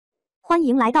欢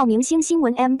迎来到明星新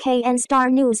闻 MKN Star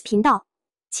News 频道，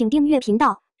请订阅频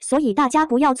道，所以大家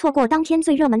不要错过当天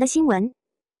最热门的新闻。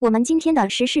我们今天的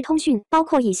时事通讯包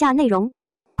括以下内容：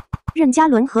任嘉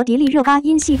伦和迪丽热巴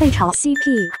因戏被炒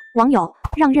CP， 网友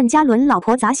让任嘉伦老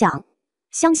婆咋想？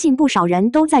相信不少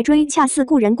人都在追恰似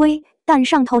故人归，但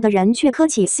上头的人却磕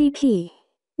起 CP。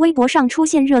微博上出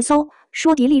现热搜，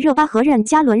说迪丽热巴和任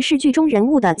嘉伦是剧中人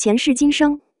物的前世今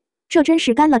生，这真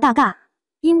是干了大尬。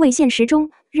因为现实中，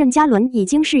任嘉伦已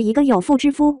经是一个有妇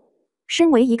之夫，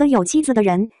身为一个有妻子的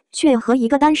人，却和一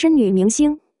个单身女明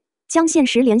星将现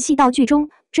实联系到剧中，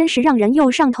真是让人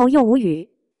又上头又无语。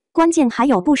关键还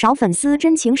有不少粉丝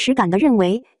真情实感地认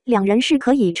为两人是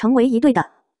可以成为一对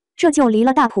的，这就离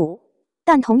了大谱。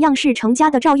但同样是成家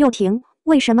的赵又廷，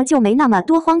为什么就没那么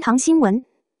多荒唐新闻？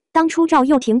当初赵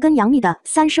又廷跟杨幂的《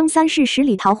三生三世十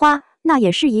里桃花》，那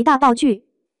也是一大爆剧。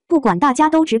不管大家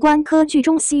都直观磕剧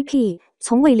中 CP，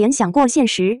 从未联想过现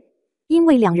实，因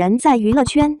为两人在娱乐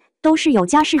圈都是有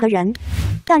家室的人。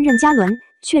但任嘉伦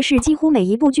却是几乎每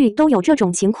一部剧都有这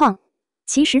种情况。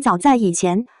其实早在以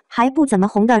前还不怎么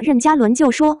红的任嘉伦就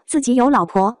说自己有老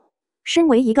婆。身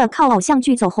为一个靠偶像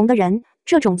剧走红的人，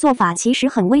这种做法其实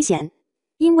很危险，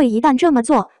因为一旦这么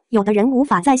做，有的人无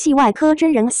法在戏外磕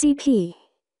真人 CP，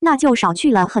 那就少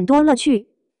去了很多乐趣。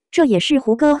这也是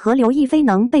胡歌和刘亦菲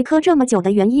能被磕这么久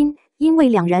的原因，因为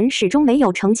两人始终没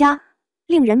有成家。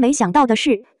令人没想到的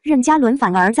是，任嘉伦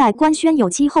反而在官宣有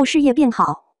妻后事业变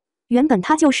好。原本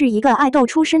他就是一个爱豆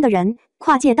出身的人，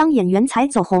跨界当演员才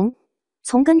走红。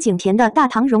从跟景甜的《大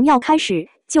唐荣耀》开始，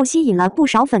就吸引了不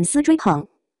少粉丝追捧。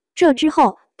这之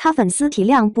后，他粉丝体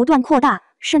量不断扩大，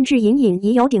甚至隐隐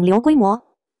已有顶流规模。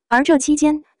而这期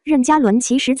间，任嘉伦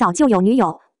其实早就有女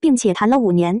友，并且谈了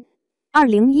5年。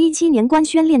2017年官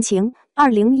宣恋情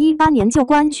，2018年就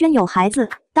官宣有孩子，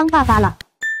当爸爸了。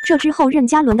这之后，任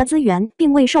嘉伦的资源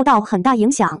并未受到很大影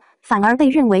响，反而被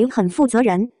认为很负责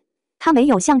任。他没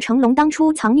有像成龙当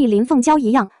初藏匿林凤娇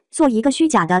一样，做一个虚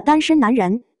假的单身男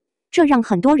人，这让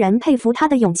很多人佩服他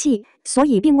的勇气，所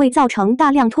以并未造成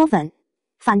大量脱粉。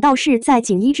反倒是在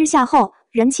锦衣之下后，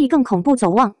人气更恐怖走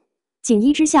旺。锦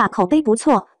衣之下口碑不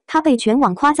错，他被全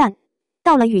网夸赞。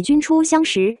到了与君初相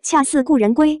识，恰似故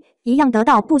人归，一样得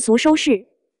到不俗收视。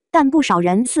但不少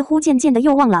人似乎渐渐的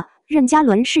又忘了，任嘉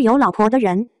伦是有老婆的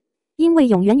人。因为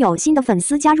永远有新的粉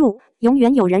丝加入，永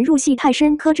远有人入戏太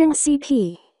深磕真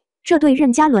CP， 这对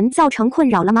任嘉伦造成困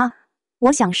扰了吗？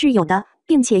我想是有的，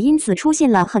并且因此出现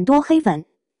了很多黑粉。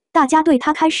大家对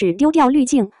他开始丢掉滤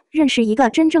镜，认识一个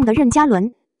真正的任嘉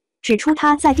伦，指出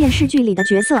他在电视剧里的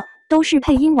角色都是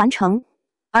配音完成，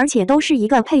而且都是一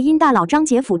个配音大佬张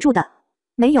杰辅助的。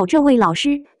没有这位老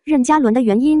师，任嘉伦的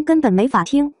原音根本没法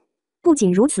听。不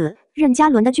仅如此，任嘉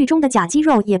伦的剧中的假肌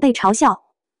肉也被嘲笑。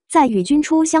在与君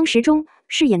初相识中，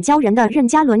饰演鲛人的任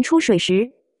嘉伦出水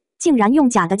时，竟然用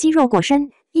假的肌肉裹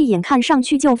身，一眼看上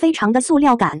去就非常的塑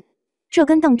料感。这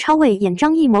跟邓超伟演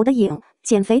张艺谋的影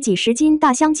减肥几10斤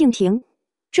大相径庭，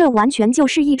这完全就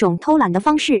是一种偷懒的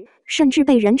方式，甚至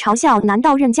被人嘲笑。难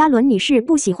道任嘉伦你是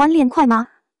不喜欢练快吗？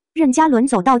任嘉伦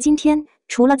走到今天，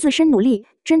除了自身努力，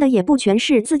真的也不全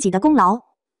是自己的功劳。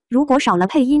如果少了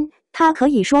配音，他可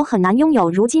以说很难拥有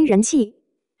如今人气。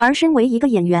而身为一个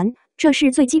演员，这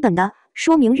是最基本的，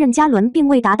说明任嘉伦并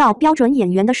未达到标准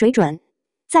演员的水准。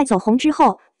在走红之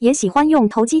后，也喜欢用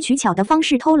投机取巧的方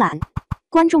式偷懒。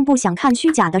观众不想看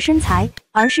虚假的身材，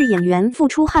而是演员付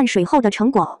出汗水后的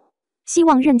成果。希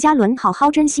望任嘉伦好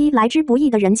好珍惜来之不易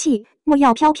的人气，莫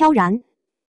要飘飘然。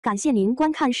感谢您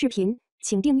观看视频，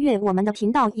请订阅我们的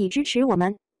频道以支持我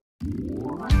们。